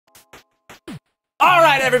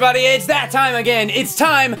Alright everybody, it's that time again. It's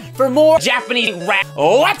time for more Japanese rap.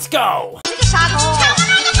 Let's go!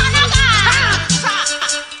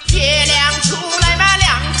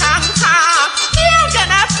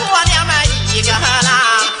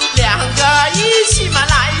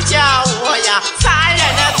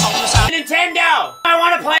 Nintendo! I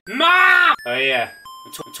wanna play Mom! Oh yeah.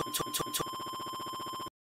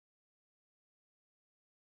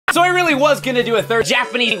 So I really was gonna do a third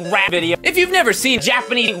Japanese rap video. If you've never seen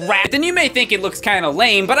Japanese rap, then you may think it looks kinda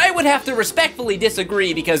lame, but I would have to respectfully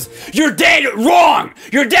disagree because you're dead wrong!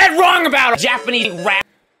 You're dead wrong about Japanese rap!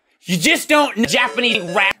 You just don't know Japanese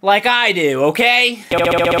rap like I do, okay?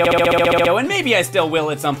 And maybe I still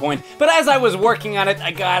will at some point, but as I was working on it,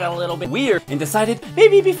 I got a little bit weird and decided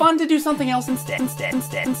maybe it'd be fun to do something else instead.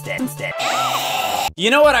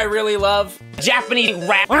 You know what I really love? Japanese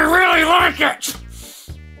rap. I really like it!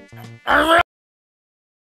 I